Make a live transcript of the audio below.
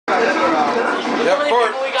Yeah, of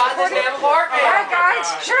course. We got this damn apartment. Alright guys,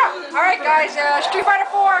 shut up. Alright guys, Street Fighter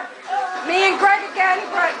 4. Me and Greg again,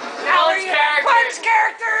 but now we're Punch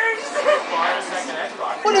characters.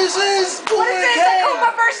 What is this? What is this?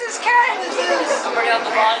 Akuma versus Ken. What is this? I'm bringing out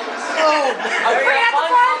the buns. Oh. I'm bringing out the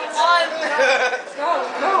buns.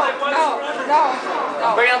 No.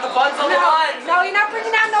 I'm bringing out the buns on the buns. No, you're not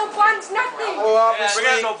bringing out no buns, nothing. Well, obviously,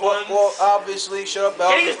 bring out no buns. well, obviously, shut up, Bell.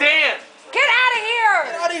 Getting Dan. Get out of here.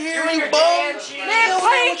 Get out of here, you your bum. Man,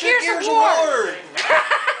 playing Gears of War.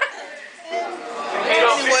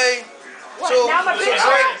 Anyway, so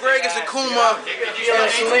Greg is Akuma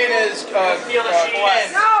and Selena is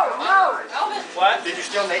Ken. No. What? Did you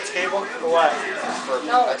steal Nate's cable? For what? For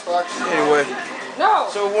Xbox? Anyway, No.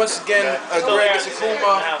 so once again, Greg is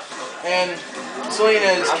Akuma and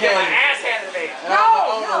Selena is Ken. My ass handed to me. And I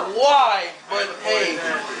don't know why, but hey,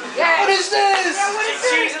 Yes. what is this? Yeah, what is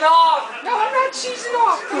She's this? cheesing off. No, I'm not cheesing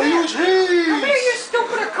off. Come here. cheese. Come here, you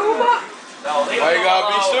stupid Akuma. No, leave Why him you gotta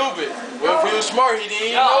be alone. stupid? Well, if he was smart, he didn't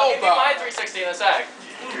even No, know I'll give you my about. 360 in a sec.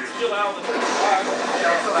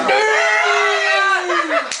 Damn!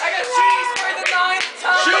 I got cheese for the 9th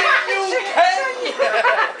time. Shoot you, Ken!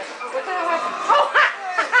 What the hell? Oh,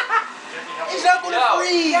 He's not gonna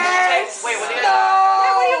freeze. yes. Wait, what are you No!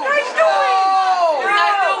 gonna What are you guys doing? What are you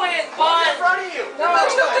guys doing? Bun. In front of you. No,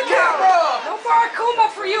 Messed up the camera. no more Akuma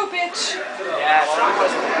for you, bitch. Yeah,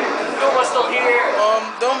 Akuma's still here.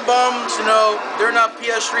 Them bums, you know, they're not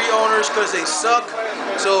PS3 owners because they suck.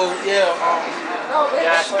 So yeah, No, bitch.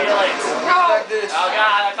 Yeah, feelings. No. like this. Oh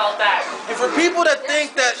god, I felt that. And for people that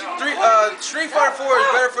think that Street Fighter 4 is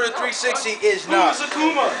better for the 360, is not. Street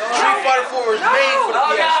Fighter 4 was made for the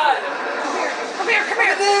Oh god. Come here. Look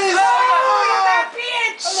at this. Oh, you're that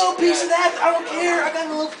bitch. A little piece of that. I don't care. I got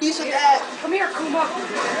a little piece of that. Come here, Akuma.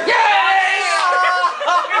 Yes!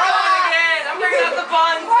 You're going again. I'm bringing out the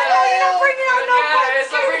buns. Why are you not bringing out no buns? Yes,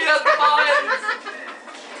 I'm bringing out the buns.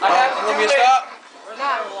 I have to Want do me to it. stop?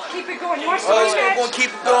 No, keep it going. You want Oh, some we're match? gonna keep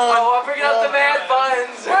it going. Oh, I'm bringing out the mad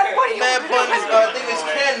buns. What are you? Mad Buns, I think it's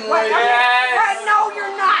Ken right here. Yes. No, you're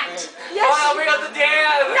not. Yes. Oh, I'll bring out the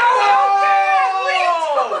Dan. No, you can't. What are you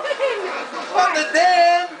doing? What the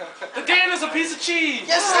damn? The Dan is a piece of cheese.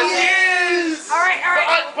 Yes, he is. All right.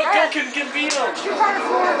 But Go can beat him. Street Fighter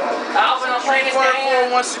 4. Alvin, I'm playing Street this Fighter 4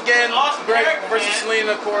 Dan. once again. Greg versus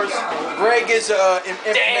Selena, of course. Greg is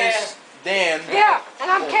infamous Dan. Yeah,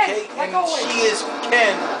 and I'm Ken. Okay, Like and always. she is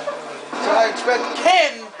Ken. So I expect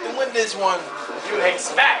Ken to win this one. You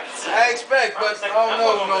expect. I expect, but I don't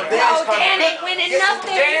know. No, Dan's No, kind Dan of ain't winning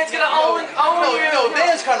nothing. Dan's gonna own you. No,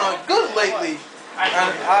 Dan's kind of good lately. And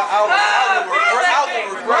I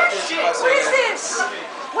will regret this if I say What is that. this?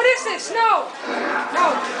 What is this? No.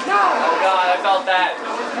 Oh god, I felt that.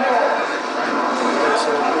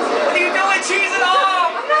 What are you doing? Cheesing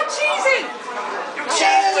off! I'm not cheesing. You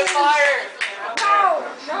cheese with fire!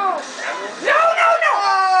 No.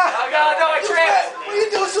 Oh god, no, I tripped! What are you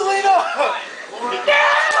doing, Selena?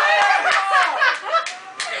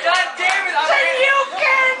 God damn it! Say you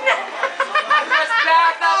can. Press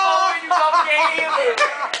back, not forward, you dumb game!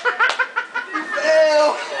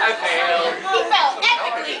 Fail. I failed. He fell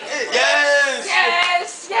epically. Yes.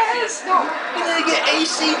 Yes. No. We need to get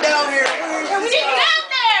AC down here. Yeah, we Get need to out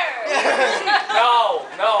there!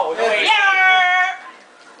 No AC.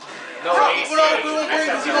 No AC.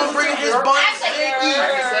 We don't bring his bun.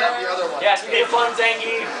 Yes, we get fun,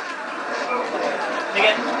 Zangy.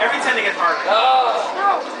 Every time they get harder. Oh,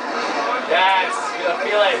 No. yes, you gotta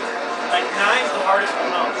feel it. Like 9's the hardest one.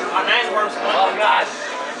 No, 9's the hardest one. Oh god.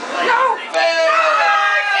 No.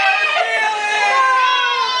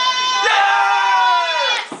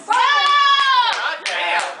 God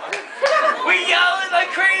damn. We yelling like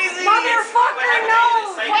crazy. Motherfucker,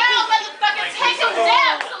 no. Wow, motherfucker, take him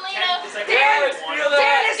down, Selena. Yes, feel Dan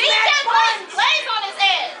that. is DJ mad Button buns. plays on his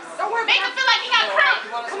ass. Don't worry Make him about feel like he got cramp.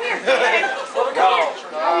 Come here. Go. What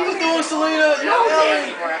are you doing, Selena? No, Dan.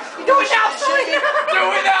 You do it now, Selena. Do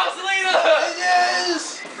it now, Selena.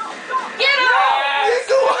 Yes. Get him! What are you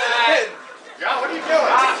doing? Yeah, what are you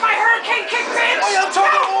doing? Take my hurricane kick, bitch. Hey, I'm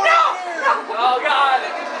talking more No. Oh god.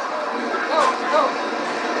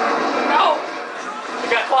 No. We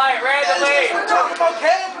got quiet randomly. We're talking about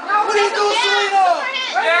Ken. What are you doing, Selena?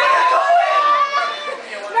 Yeah.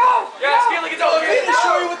 No. Yes, feel like it's over. Let me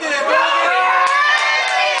show you what they did.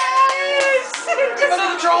 Yes.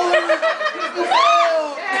 Controller. You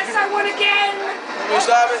failed. Yes, I won again. Can we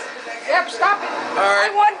stop it? Yep, stop it. All right.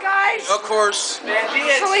 I won, guys. Of course. Man,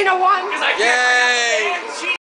 Selena won. Yay.